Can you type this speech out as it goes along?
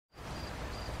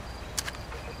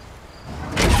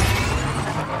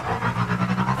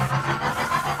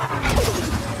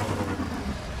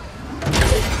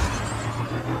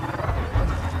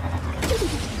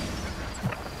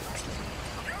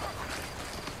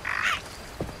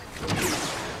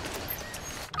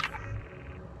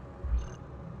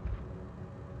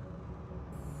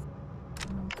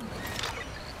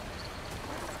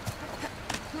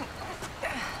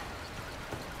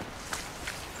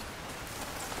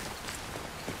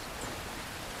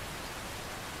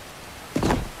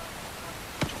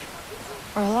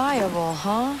Reliable,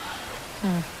 huh?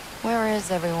 Where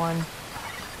is everyone?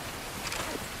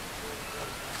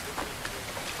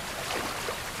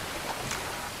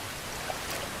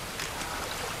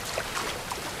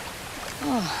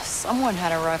 Oh, someone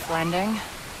had a rough landing.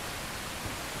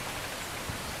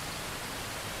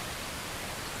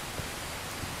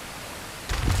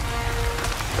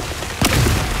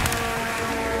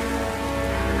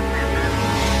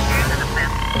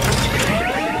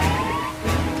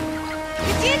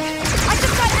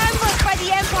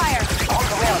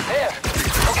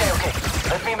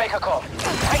 Make a call.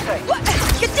 Hang tight. What?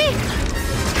 Gedeek!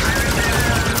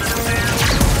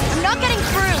 I'm not getting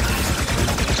through.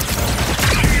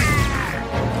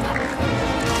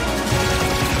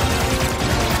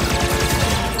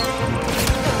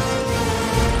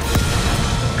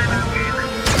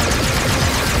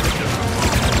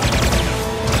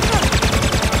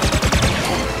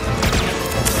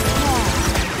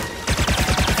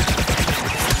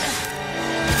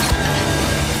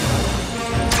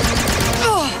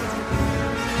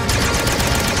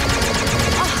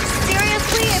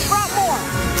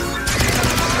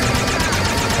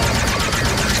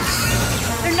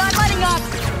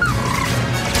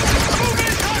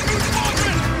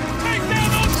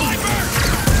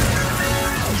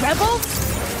 Rebels?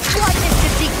 What is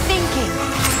Gedeek thinking?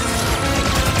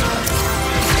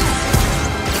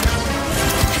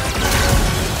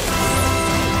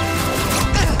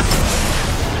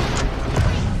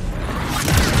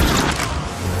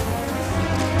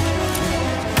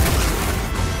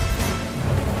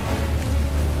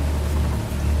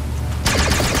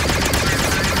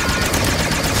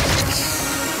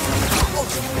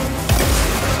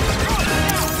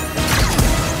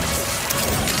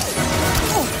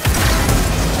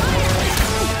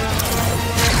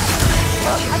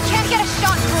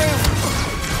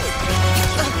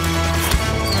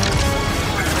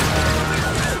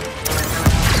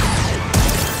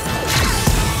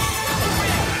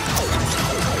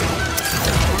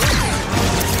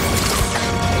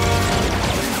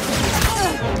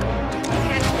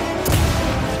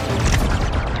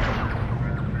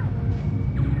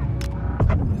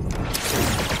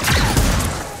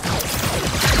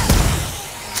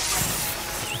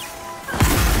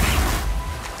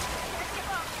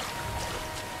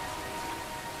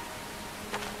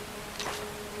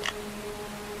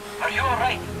 Are you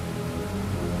alright?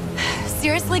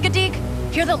 Seriously, Gedeek?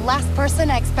 You're the last person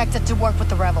I expected to work with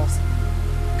the rebels.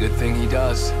 Good thing he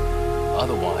does.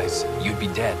 Otherwise, you'd be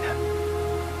dead.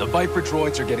 The VIPER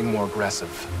droids are getting more aggressive.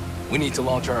 We need to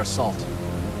launch our assault.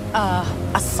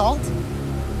 Assault?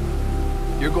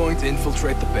 You're going to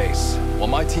infiltrate the base, while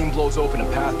my team blows open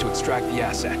a path to extract the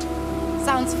asset.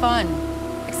 Sounds fun.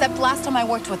 Except last time I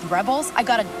worked with rebels, I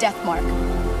got a death mark.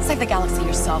 Save the galaxy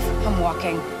yourself. I'm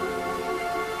walking.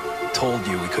 Told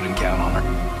you we couldn't count on her.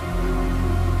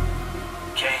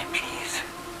 Jay, please.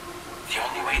 The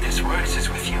only way this works is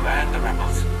with you and the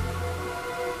rebels.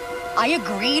 I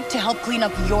agreed to help clean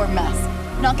up your mess,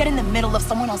 not get in the middle of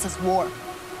someone else's war.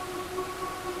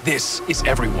 This is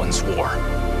everyone's war.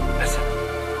 Listen,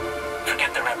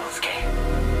 forget the rebels, Kay.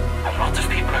 A lot of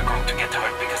people are going to get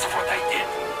hurt because of what I did.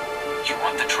 You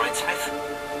want the droidsmith?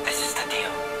 This is the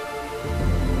deal.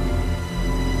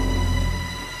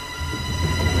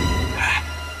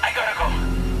 I gotta go.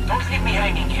 Don't leave me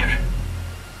hanging here.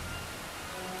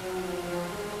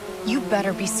 You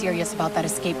better be serious about that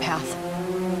escape path.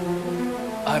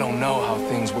 I don't know how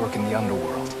things work in the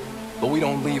underworld, but we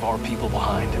don't leave our people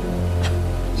behind.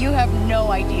 You have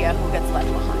no idea who gets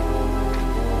left behind.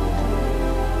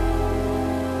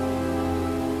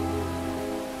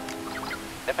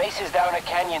 The base is down a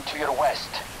canyon to your west.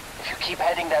 If you keep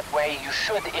heading that way, you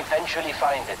should eventually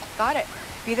find it. Got it.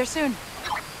 Be there soon.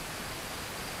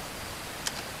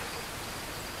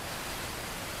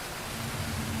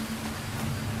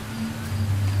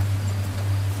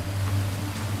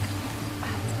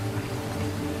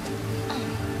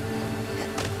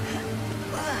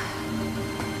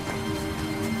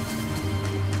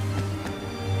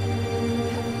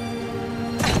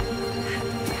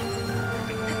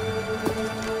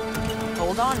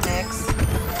 Hold on, Nix.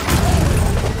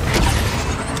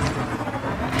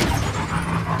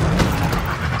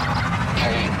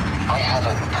 Kay, I have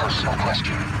a personal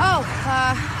question. Oh,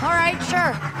 all right,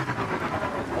 sure.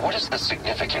 What is the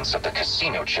significance of the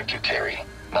casino chip you carry?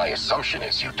 My assumption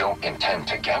is you don't intend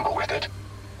to gamble with it.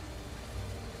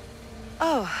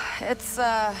 Oh, it's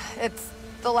the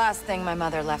last thing my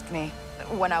mother left me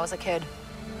when I was a kid.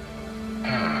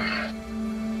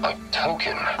 A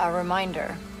token. A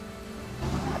reminder.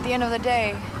 At the end of the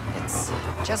day, it's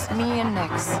just me and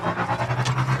Nix.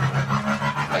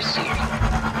 I see.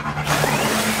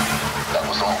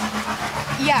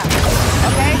 Yeah,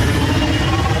 okay?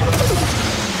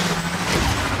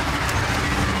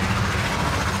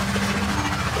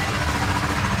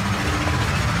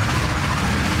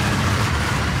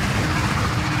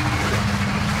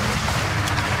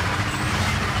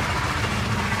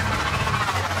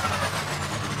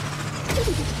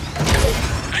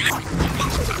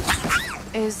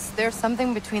 Is there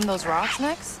something between those rocks,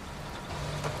 Nix?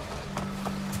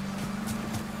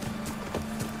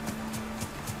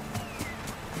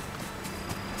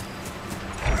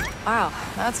 Wow,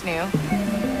 that's new.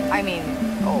 I mean,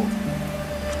 old.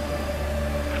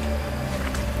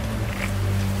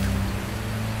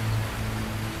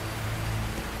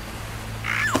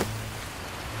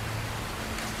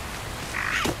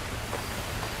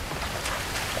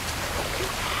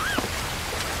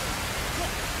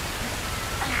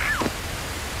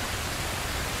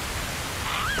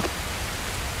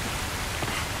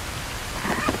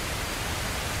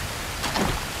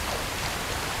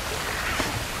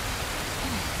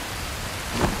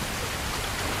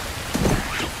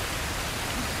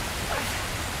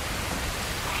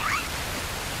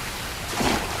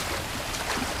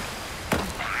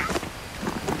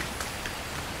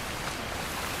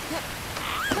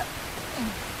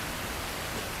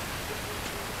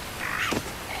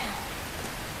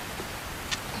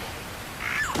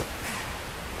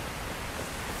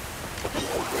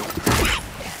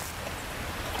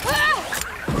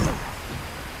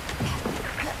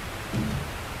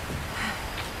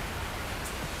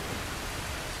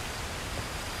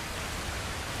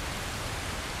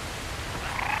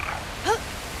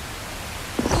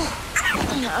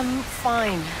 I'm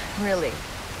fine, really.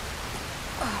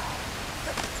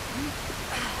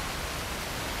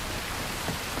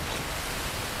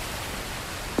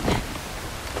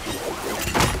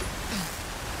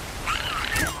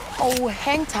 Oh,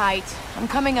 hang tight. I'm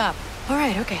coming up. All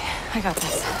right, okay. I got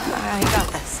this. I got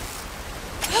this.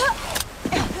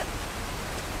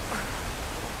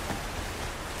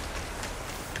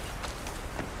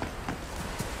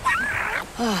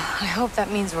 I hope that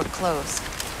means we're close.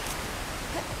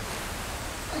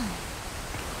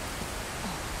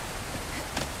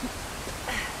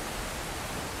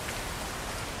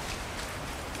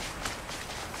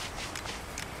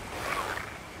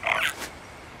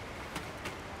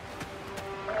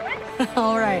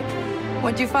 All right.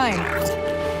 What'd you find?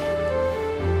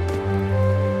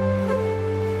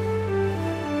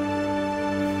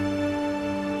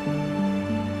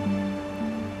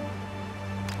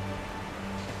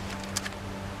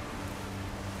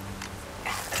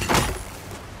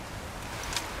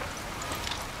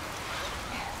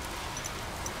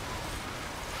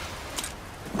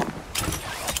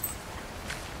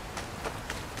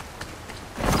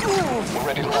 We're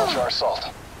ready to launch our assault.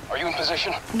 Are you in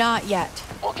position? Not yet.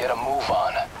 We'll get a move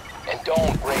on. And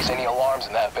don't raise any alarms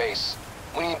in that base.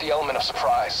 We need the element of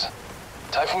surprise.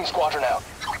 Typhoon Squadron out.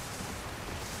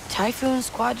 Typhoon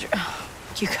Squadron?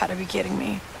 You gotta be kidding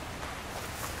me.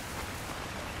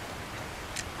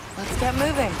 Let's get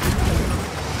moving.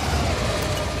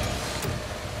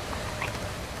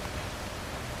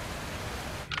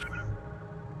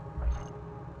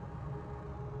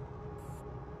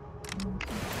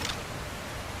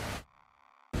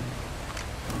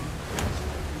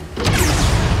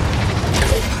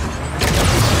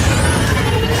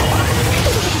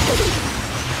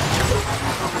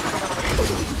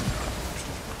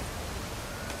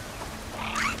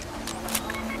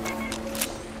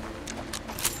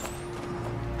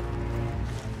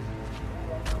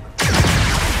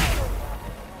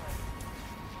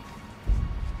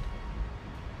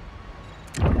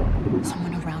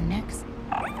 Someone around next?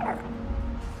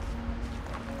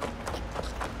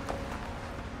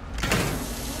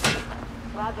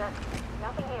 Roger.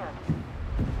 Nothing here.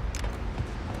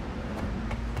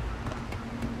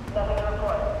 Nothing to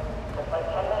report. Just like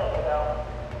 10 minutes ago.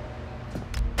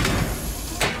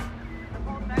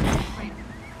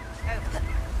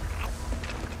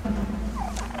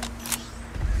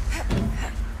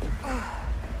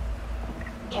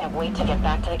 Can't wait to get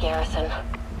back to the garrison.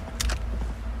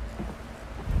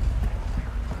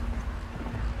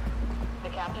 The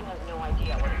captain has no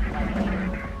idea what it's like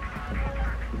here.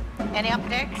 Any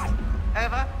updates?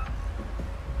 Over.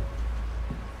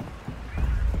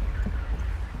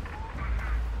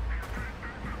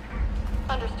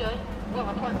 Understood. We'll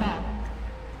report back.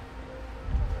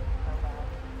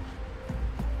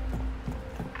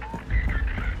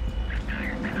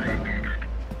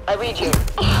 I read you.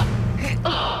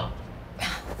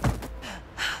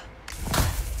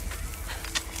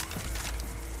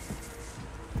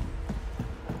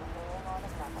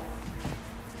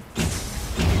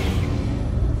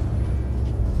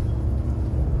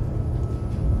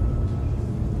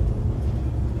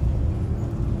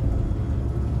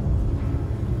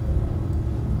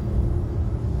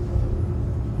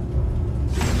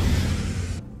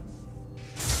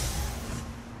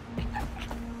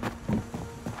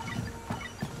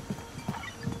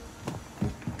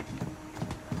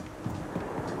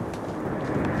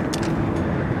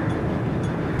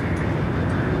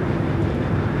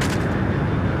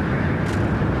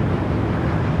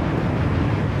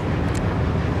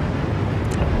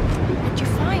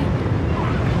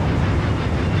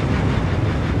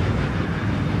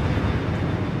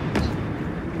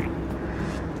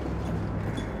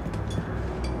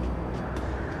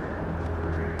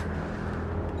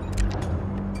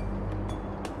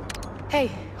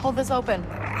 hold this open.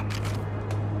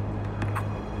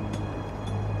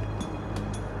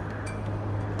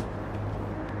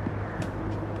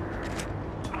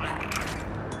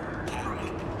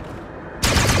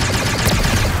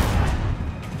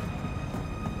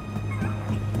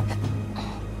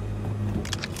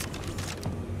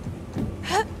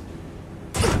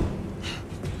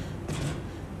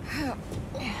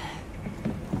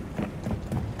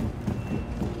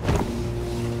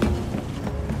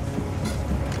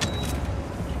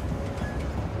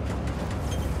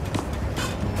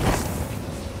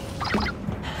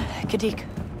 Gedeek,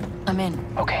 I'm in.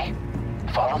 Okay.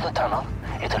 Follow the tunnel.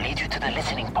 It'll lead you to the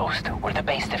listening post, where the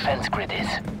base defense grid is.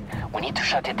 We need to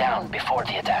shut it down before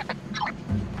the attack.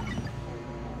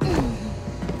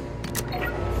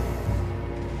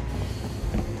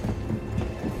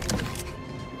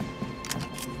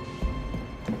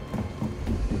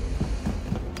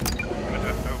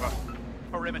 Over.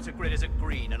 Perimeter grid is at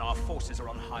green, and our forces are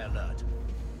on high alert.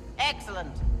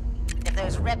 Excellent. If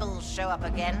those rebels show up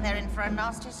again, they're in for a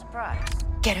nasty surprise.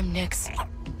 Get him, Nix.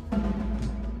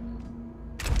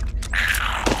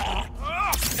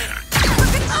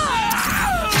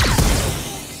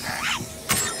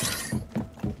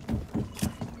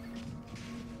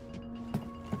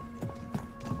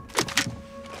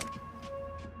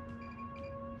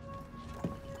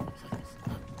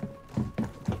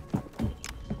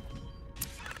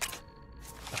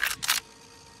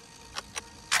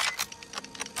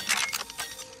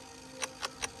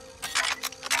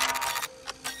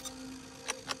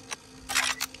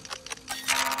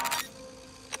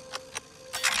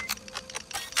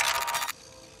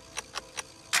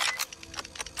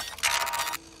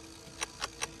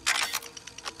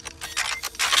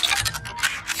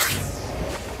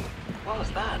 What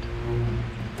was that?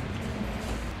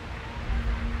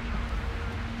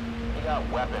 We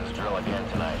got weapons drill again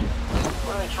tonight.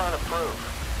 What are they trying to prove?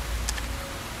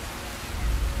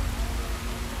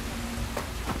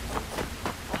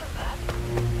 What is that?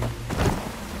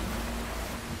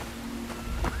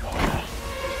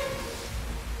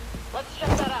 Let's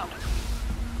check that out.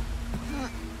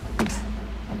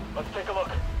 Let's take a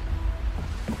look.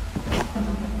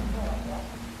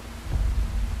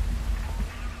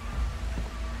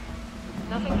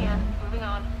 Nothing here. Moving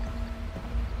on.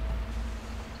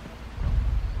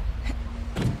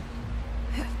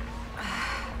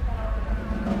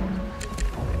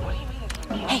 What do you mean it's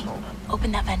been Hey, canceled?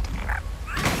 open that vent.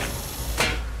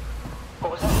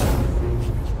 What was that?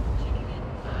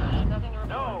 Nothing to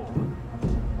No!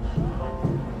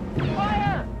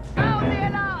 Fire! Sound the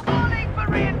alarm! Calling for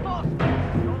reinforcements!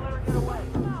 Don't let her get away.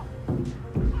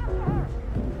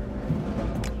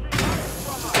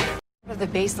 The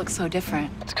base looks so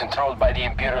different. It's controlled by the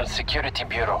Imperial Security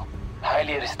Bureau.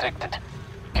 Highly restricted.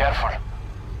 Careful.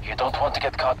 You don't want to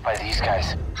get caught by these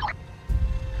guys.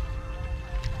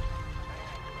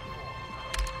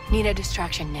 Need a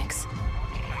distraction, Nix.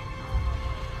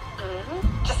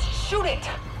 Just shoot it!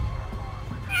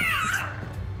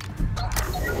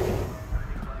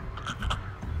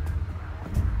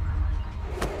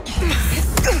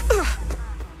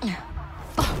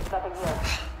 Nothing here.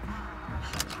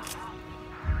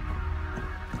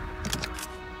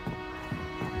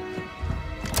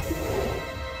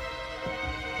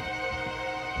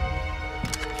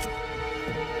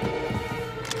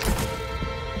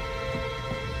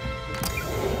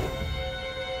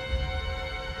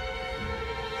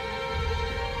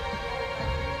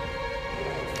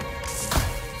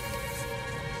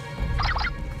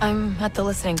 I'm at the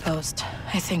listening post,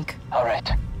 I think. All right.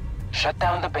 Shut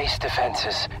down the base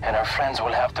defenses, and our friends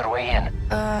will have their way in.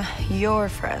 Your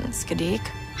friends, Gedeek.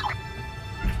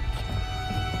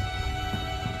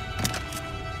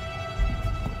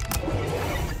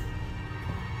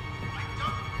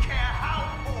 Care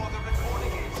how poor the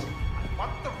recording is. I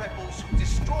want the rebels who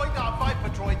destroyed our VIPER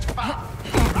droids found.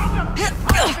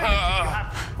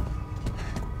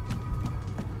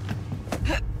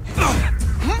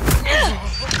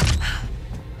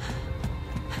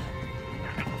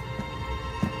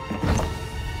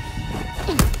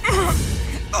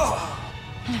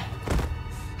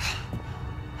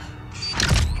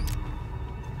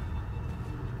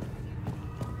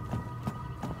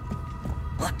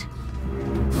 What?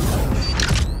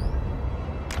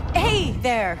 Hey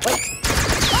there!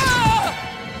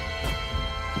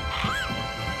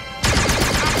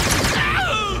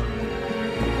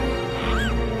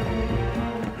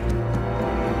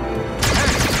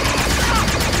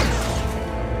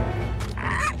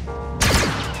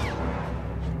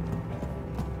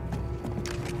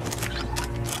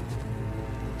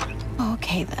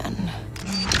 Okay then.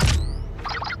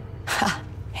 Ha!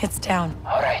 It's down.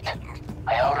 All right.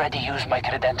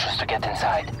 entrance to get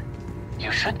inside. You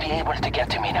should be able to get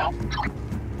to me now.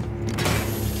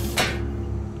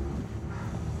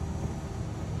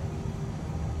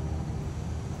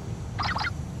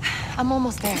 I'm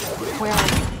almost there. Where are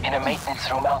you? In a maintenance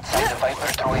room outside the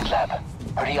VIPER droid lab.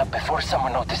 Hurry up before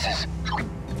someone notices.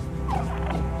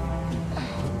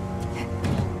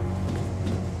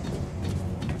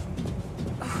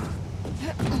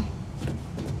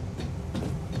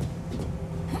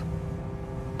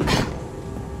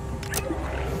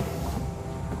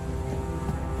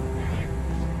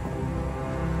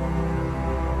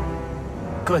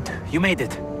 Good, you made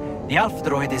it. The Alpha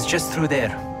droid is just through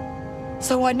there.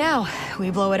 So what now? We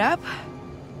blow it up?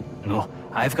 No,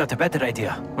 I've got a better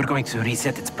idea. We're going to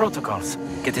reset its protocols,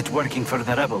 get it working for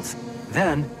the rebels.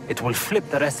 Then, it will flip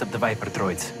the rest of the VIPER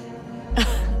droids.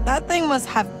 That thing must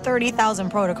have 30,000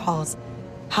 protocols.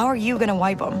 How are you gonna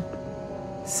wipe them?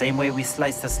 Same way we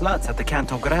sliced the slots at the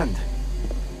Canto Grande.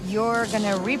 You're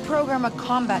gonna reprogram a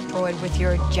combat droid with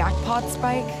your jackpot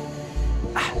spike?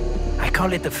 I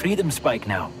call it the Freedom Spike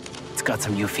now. It's got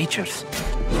some new features.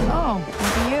 Oh,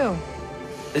 look at you.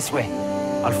 This way.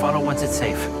 I'll follow once it's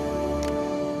safe.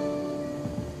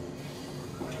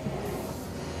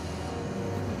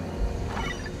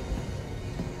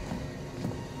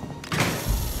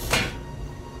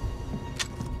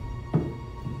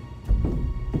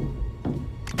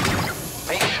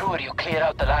 Make sure you clear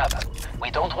out the lab.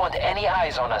 We don't want any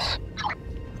eyes on us.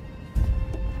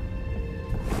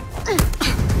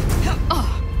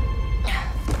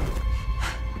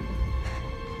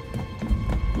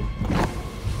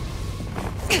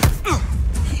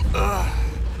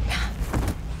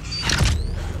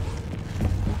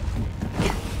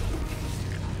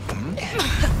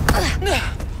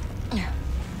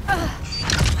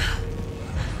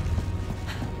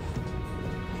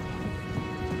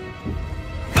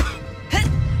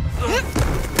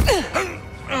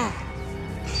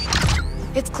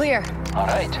 It's clear. All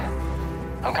right.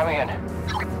 I'm coming in.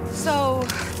 So,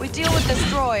 we deal with this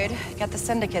droid, get the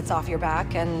syndicates off your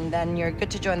back, and then you're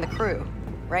good to join the crew,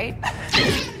 right?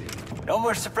 No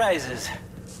more surprises.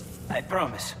 I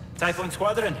promise. Typhoon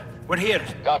Squadron, we're here.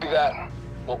 Copy that.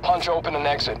 We'll punch open an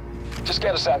exit. Just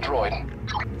get us that droid.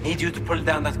 Need you to pull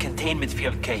down that containment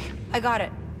field, Kay. I got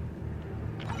it.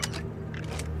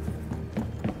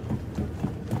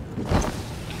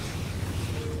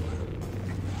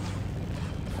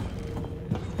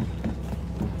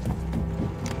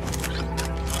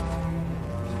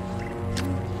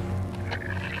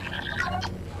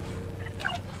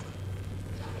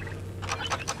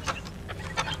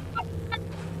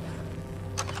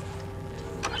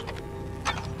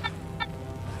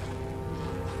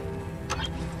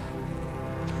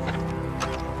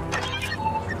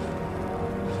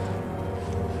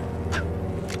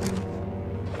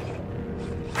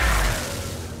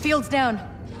 Field's down.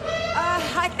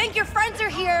 I think your friends are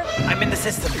here. I'm in the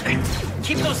system.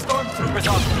 Keep those stormtroopers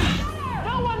off.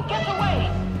 No one gets away!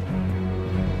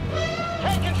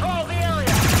 Take control of the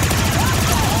area!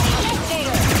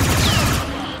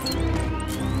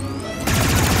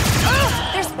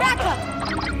 There's backup!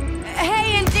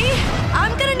 Hey, Indy,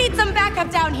 I'm gonna need some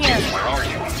backup down here. Where are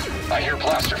you? I hear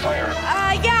blaster fire.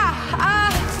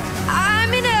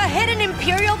 I'm in a hidden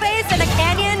Imperial base in a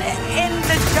canyon in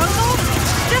the jungle.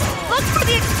 Just look for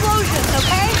the explosions,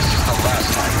 okay? This is the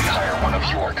last time we hire one of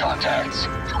your contacts.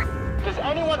 Does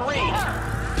anyone read?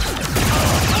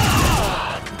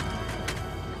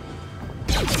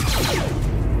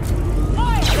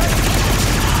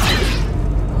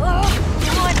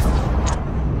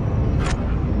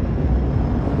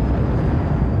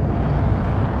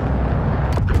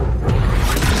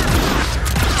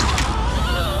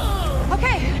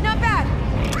 Okay, not bad.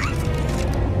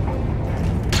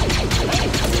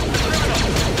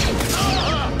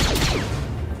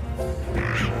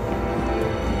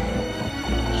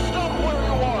 Stop where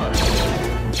you are!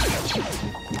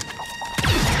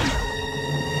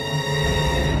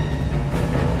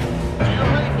 Do you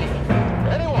read me?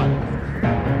 Anyone?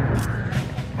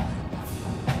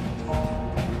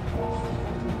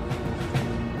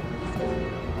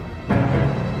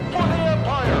 For the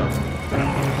Empire!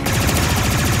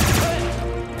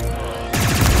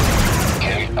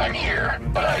 Kay, I'm here,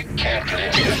 but I can't get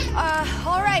in.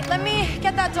 All right, let me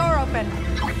get that door open.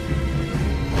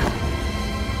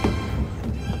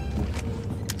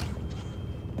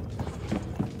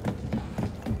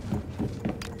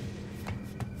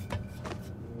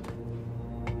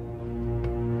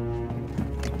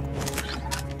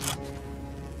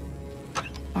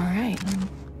 All right.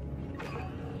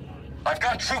 I've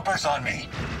got troopers on me.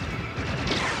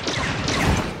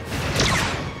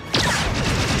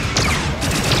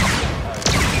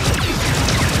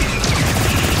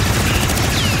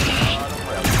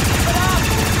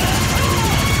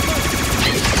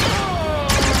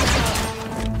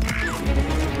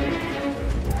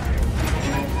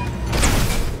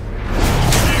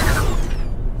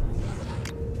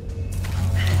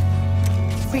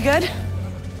 We good?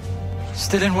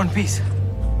 Still in one piece.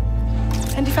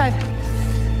 ND5.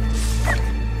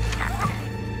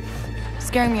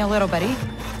 Scaring me a little, buddy.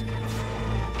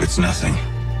 It's nothing.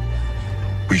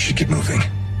 We should get moving.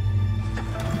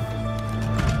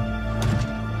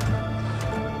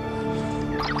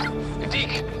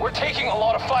 Gedeek, we're taking a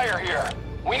lot of fire here.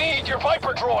 We need your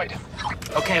VIPER droid.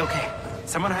 Okay.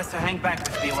 Someone has to hang back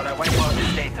with me while I wipe out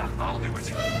this data. I'll do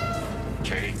it.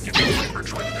 Okay, get the VIPER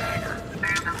droid to the hangar.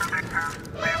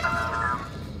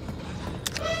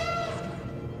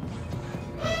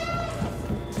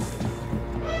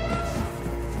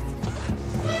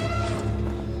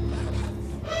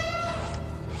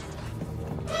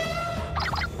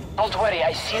 Don't worry,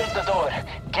 I sealed the door.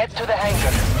 Get to the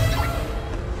hangar.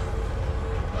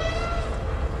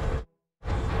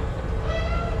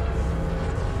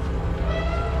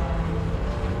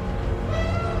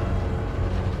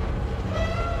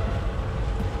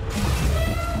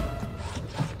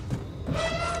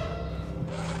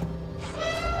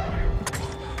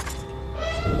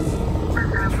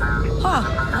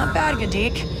 Not bad,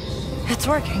 Gedeek. It's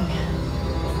working.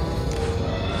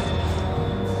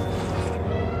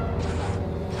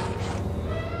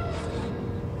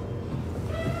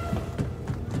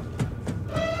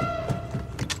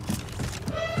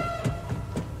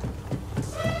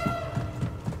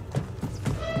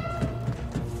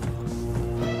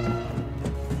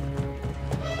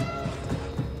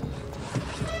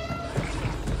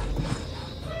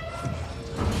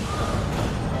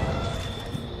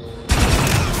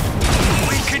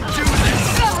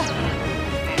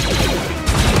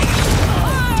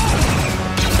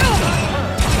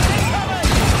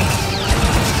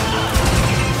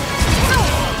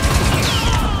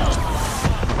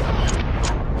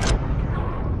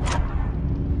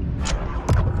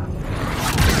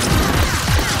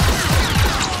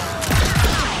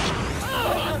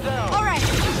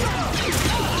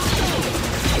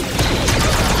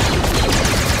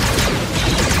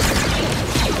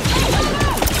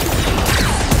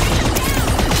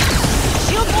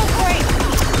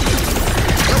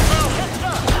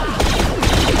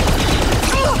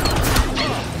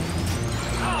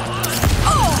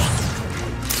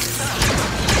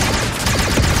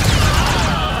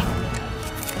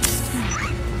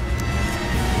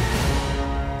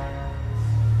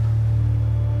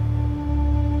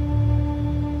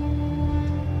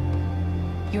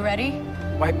 You ready?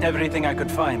 Wiped everything I could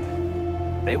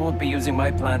find. They won't be using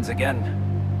my plans again.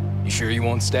 You sure you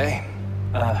won't stay?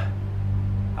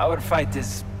 Our fight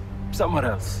is somewhere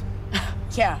else.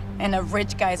 Yeah, in a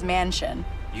rich guy's mansion.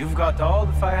 You've got all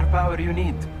the firepower you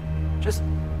need. Just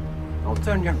don't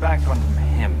turn your back on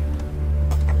him.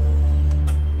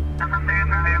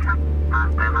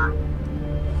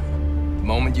 The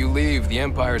moment you leave, the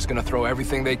Empire's gonna throw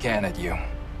everything they can at you.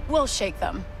 We'll shake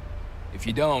them. If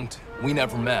you don't, we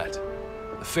never met.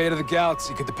 The fate of the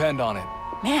galaxy could depend on it.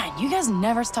 Man, you guys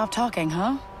never stop talking,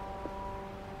 huh?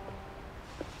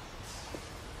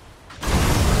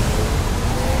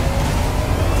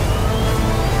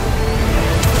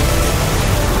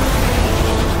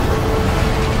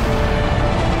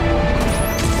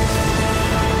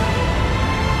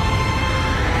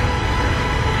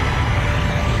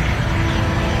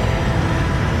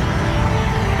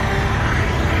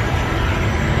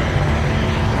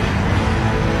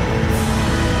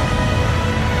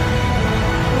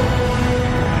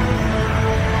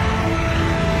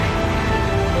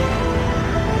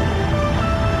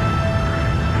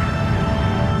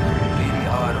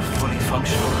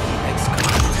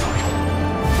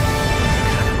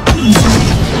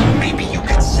 Maybe you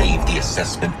could save the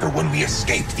assessment for when we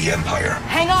escape the Empire.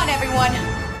 Hang on, everyone!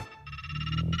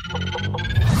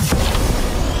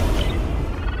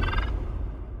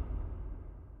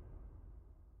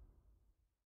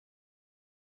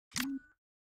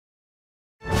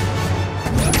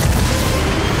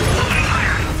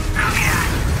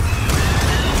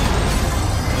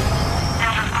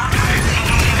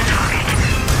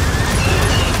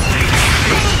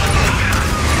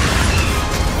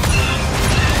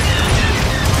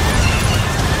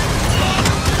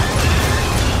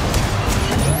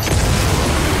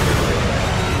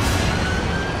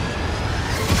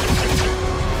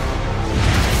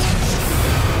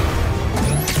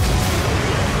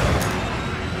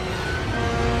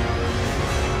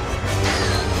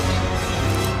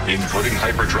 Inputting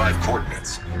hyperdrive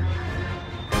coordinates.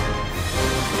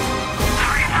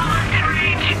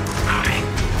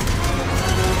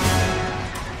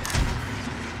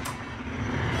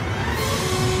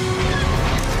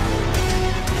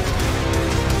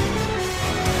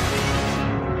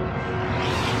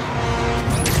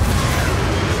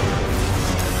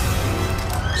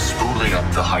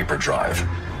 the hyperdrive.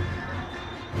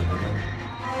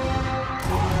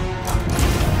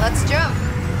 Let's jump.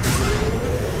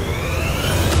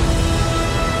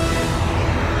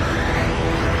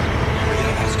 May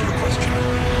I ask you a question?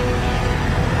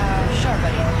 Sure,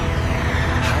 buddy.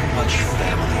 How much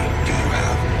family do you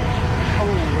have?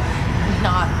 Oh,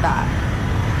 not that.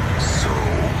 So,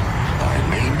 I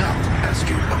may not ask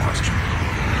you a question.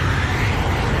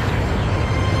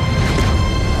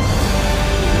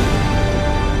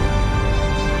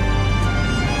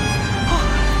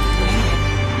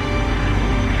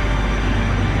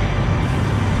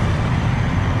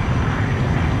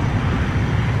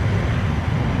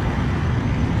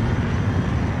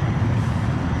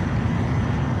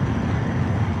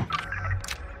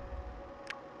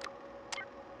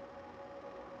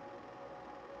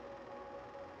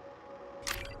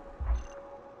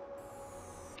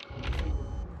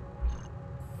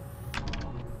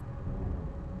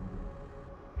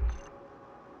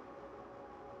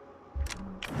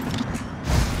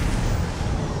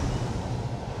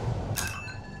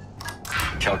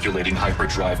 Calculating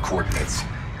hyperdrive coordinates.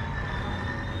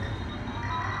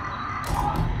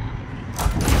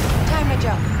 Time to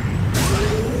jump.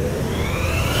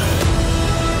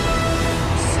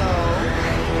 So,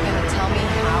 you're gonna tell me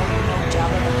how you know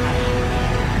Jabba the Hutt?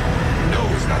 No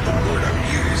is not the word I would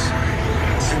use.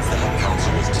 Since the Hutt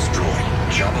Council was destroyed,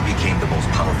 Jabba became the most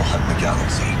powerful Hutt in the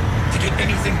galaxy. To get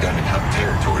anything done in Hutt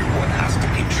territory, one has to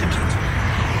pay tribute.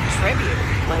 Tribute?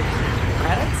 Like,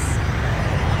 credits?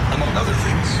 Among other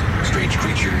things, strange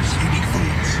creatures, unique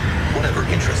foods, whatever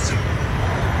interests him.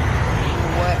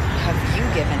 What have you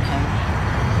given him?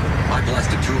 I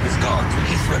blasted 2 of his gods when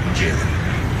he threatened Jalen.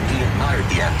 He admired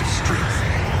the act of strength,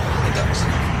 but that was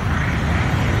enough.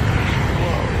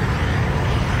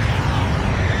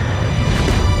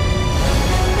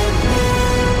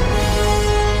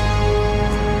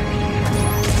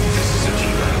 This is a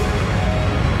T-Lab.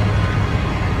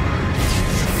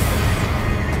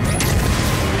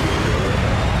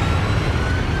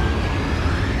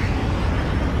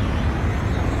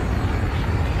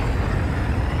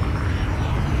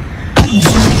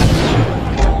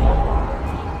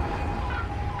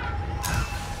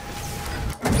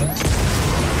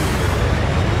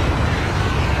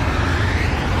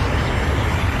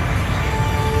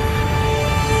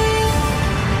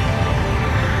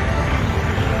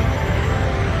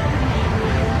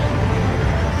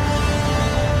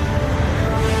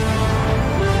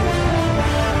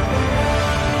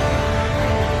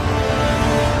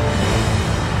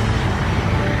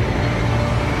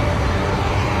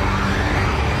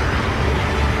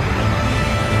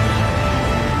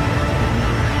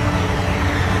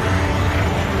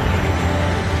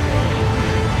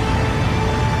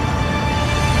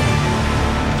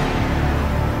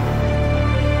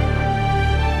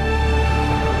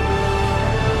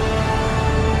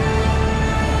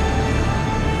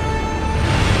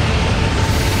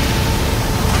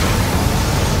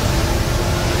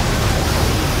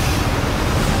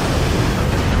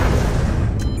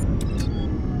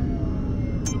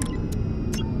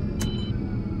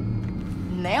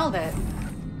 Nailed it.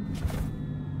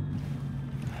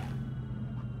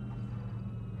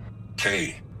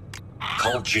 Kay,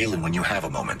 call Jalen when you have a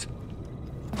moment.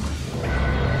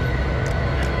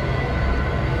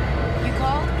 You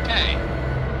called? Hey,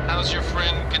 how's your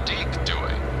friend Gedeek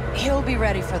doing? He'll be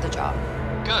ready for the job.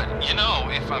 Good. You know,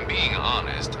 if I'm being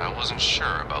honest, I wasn't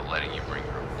sure about letting you bring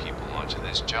your own people onto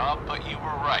this job, but you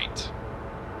were right.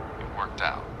 It worked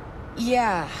out.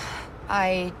 Yeah,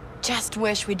 I just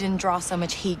wish we didn't draw so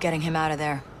much heat getting him out of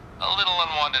there. A little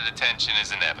unwanted attention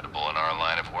is inevitable in our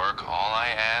line of work. All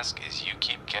I ask is you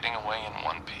keep getting away in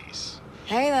one piece.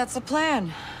 Hey, that's a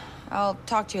plan. I'll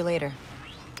talk to you later.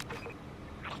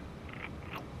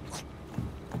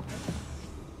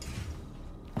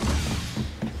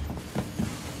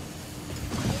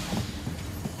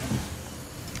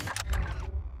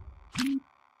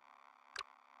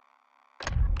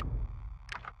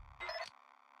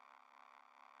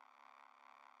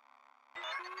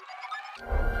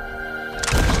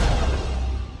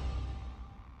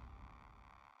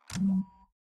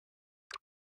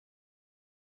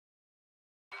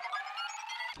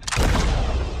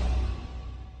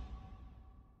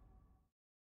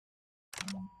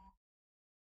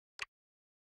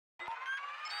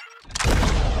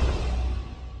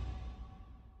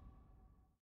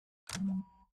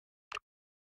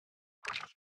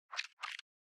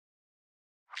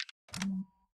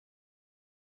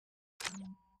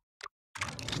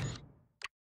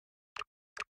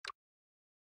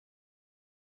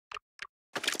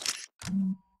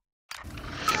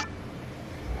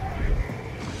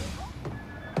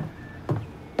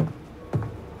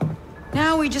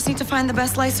 we just need to find the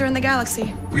best licer in the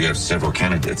galaxy. We have several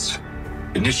candidates.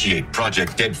 Initiate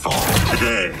Project Deadfall.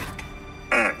 Today.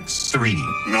 X. 3,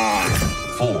 9.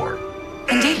 4.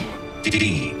 Indy?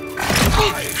 D.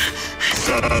 5.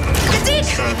 7. Gedeek!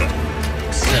 7.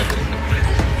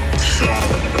 7.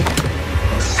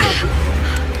 7.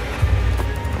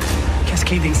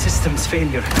 Cascading systems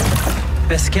failure.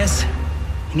 Best guess?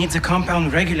 He needs a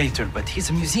compound regulator, but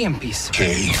he's a museum piece.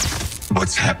 Kay,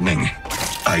 what's happening?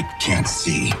 I can't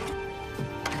see.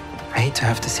 I hate to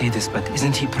have to say this, but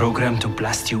isn't he programmed to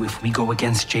blast you if we go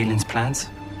against Jalen's plans?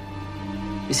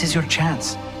 This is your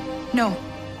chance. No.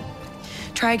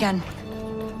 Try again.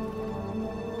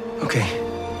 Okay.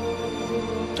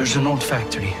 There's an old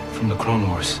factory from the Clone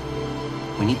Wars.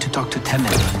 We need to talk to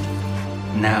Temet.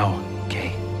 Now.